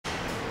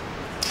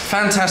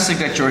Fantastic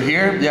that you're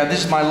here. Yeah,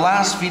 this is my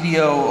last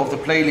video of the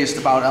playlist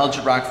about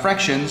algebraic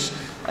fractions,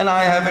 and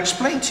I have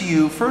explained to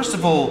you first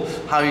of all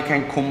how you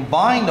can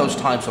combine those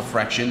types of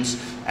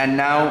fractions, and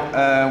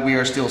now we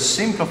are still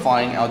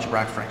simplifying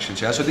algebraic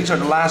fractions. Yeah, so these are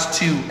the last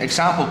two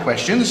example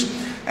questions,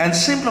 and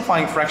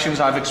simplifying fractions,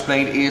 I've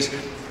explained, is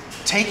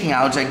taking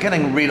out and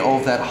getting rid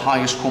of that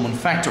highest common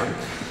factor.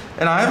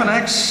 And I have an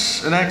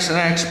x, an x, an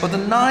x, but the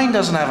 9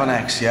 doesn't have an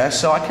x, yeah?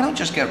 So I cannot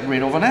just get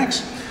rid of an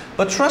x.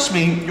 But trust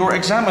me, your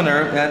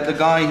examiner, the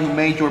guy who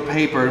made your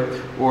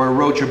paper or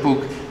wrote your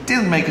book,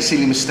 didn't make a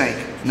silly mistake.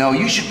 No,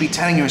 you should be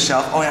telling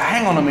yourself, oh yeah,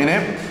 hang on a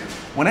minute.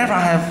 Whenever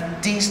I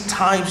have these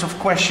types of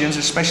questions,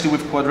 especially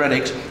with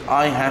quadratics,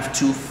 I have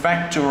to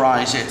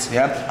factorize it,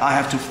 yeah? I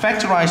have to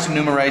factorize the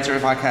numerator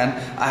if I can,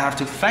 I have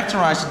to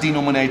factorize the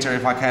denominator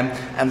if I can,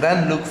 and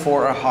then look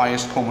for a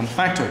highest common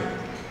factor.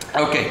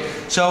 Okay,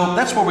 so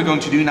that's what we're going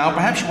to do now.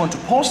 Perhaps you want to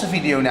pause the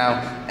video now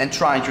and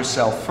try it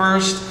yourself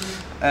first,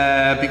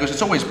 because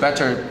it's always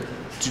better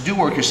to do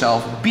work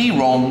yourself, be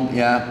wrong,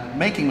 yeah,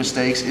 making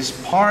mistakes is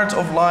part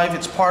of life,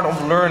 it's part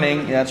of learning,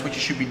 yeah, that's what you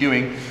should be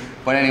doing.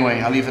 But anyway,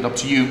 I'll leave it up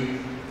to you.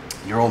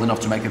 You're old enough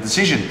to make a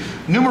decision.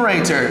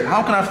 Numerator,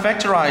 how can I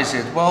factorize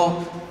it?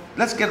 Well,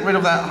 let's get rid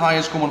of that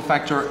highest common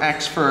factor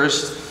x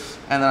first,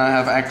 and then I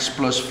have x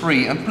plus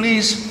 3. And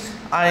please,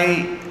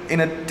 in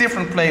a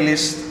different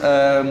playlist,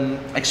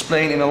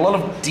 explain in a lot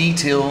of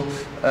detail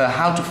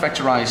how to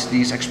factorize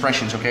these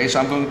expressions, okay?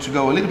 So I'm going to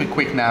go a little bit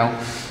quick now,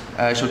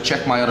 so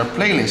check my other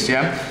playlist,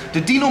 yeah?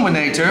 The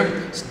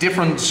denominator is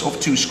difference of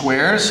two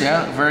squares,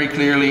 yeah, very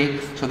clearly.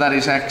 So that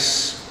is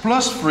x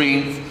plus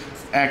 3,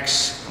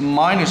 x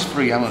minus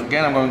 3. I'm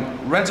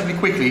going relatively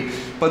quickly,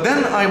 but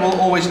then I will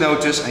always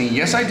notice, and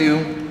yes I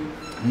do,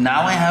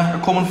 now I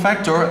have a common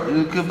factor.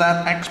 Look at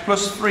that, x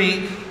plus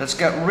 3. Let's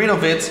get rid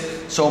of it.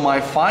 So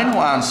my final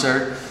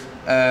answer,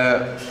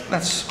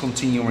 let's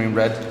continue in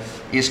red,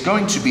 is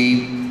going to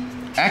be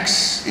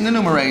x in the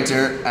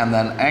numerator and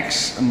then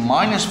x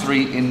minus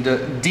 3 in the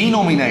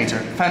denominator.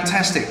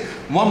 Fantastic.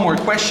 One more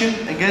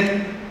question.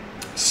 Again,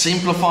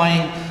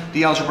 simplifying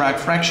the algebraic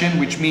fraction,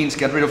 which means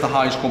get rid of the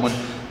highest common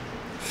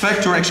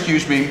factor,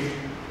 excuse me,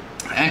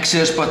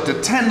 x's, but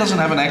the 10 doesn't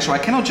have an x, so I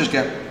cannot just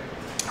get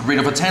rid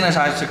of a 10 as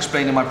I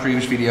explained in my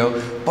previous video,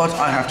 but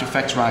I have to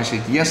factorize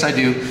it. Yes, I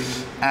do.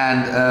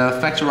 And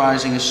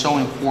factorizing is so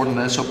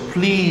important, so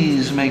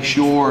please make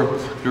sure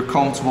you're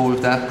comfortable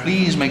with that.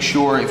 Please make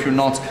sure, if you're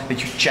not, that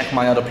you check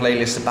my other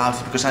playlist about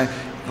it, because I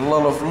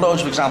have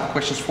loads of example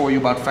questions for you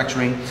about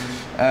factoring.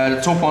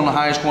 The top one, the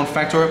highest common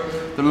factor.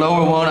 The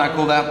lower one, I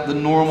call that the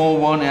normal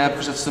one, yeah,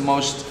 because that's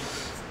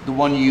the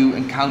one you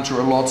encounter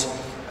a lot.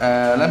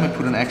 Let me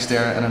put an x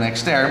there and an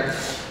x there.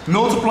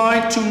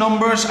 Multiply two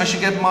numbers, I should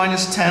get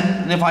minus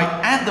 10, and if I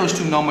add those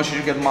two numbers, I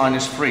should get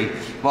minus 3.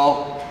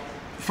 Well,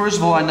 first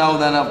of all, I know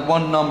that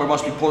one number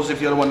must be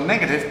positive, the other one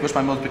negative, because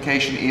my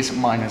multiplication is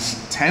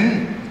minus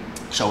 10,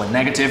 so a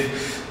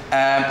negative.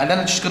 And then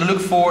I'm just going to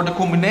look for the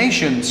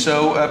combination.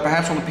 So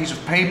perhaps on a piece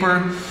of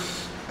paper,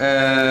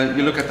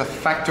 you look at the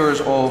factors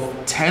of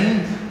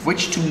 10.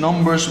 Which two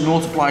numbers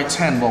multiply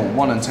 10? Well,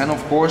 1 and 10,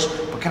 of course,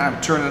 but can I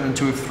turn it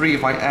into a 3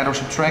 if I add or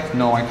subtract?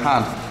 No, I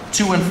can't.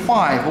 2 and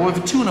 5. Well, with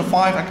a 2 and a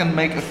 5, I can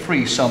make a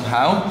 3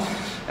 somehow.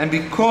 And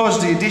because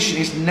the addition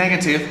is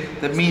negative,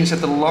 that means that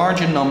the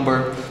larger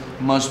number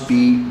must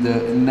be the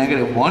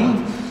negative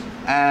 1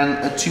 and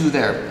a 2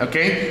 there,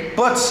 okay?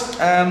 But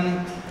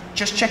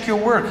just check your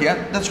work,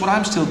 yeah? That's what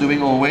I'm still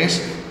doing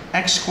always.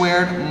 X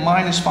squared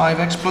minus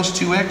 5x plus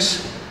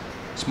 2x.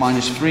 It's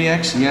minus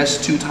 3x,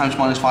 yes, 2 times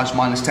minus 5 is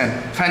minus 10.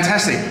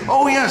 Fantastic.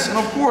 Oh yes, and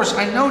of course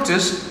I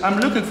notice I'm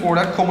looking for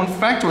that common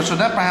factor, so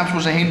that perhaps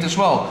was a hint as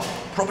well.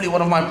 Probably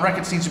one of my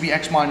brackets needs to be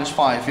x minus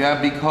 5, yeah,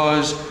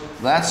 because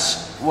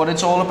that's what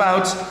it's all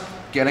about.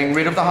 Getting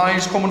rid of the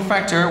highest common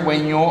factor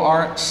when you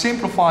are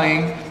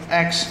simplifying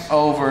x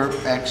over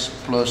x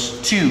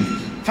plus 2.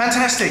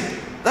 Fantastic.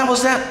 That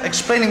was that.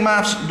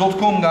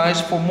 Explainingmaths.com,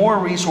 guys, for more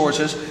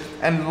resources,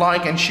 and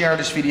like and share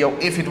this video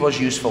if it was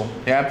useful,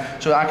 yeah,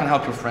 so I can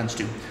help your friends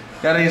too.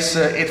 That is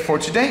it for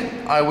today.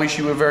 I wish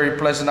you a very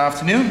pleasant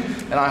afternoon,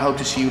 and I hope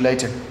to see you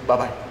later. Bye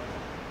bye.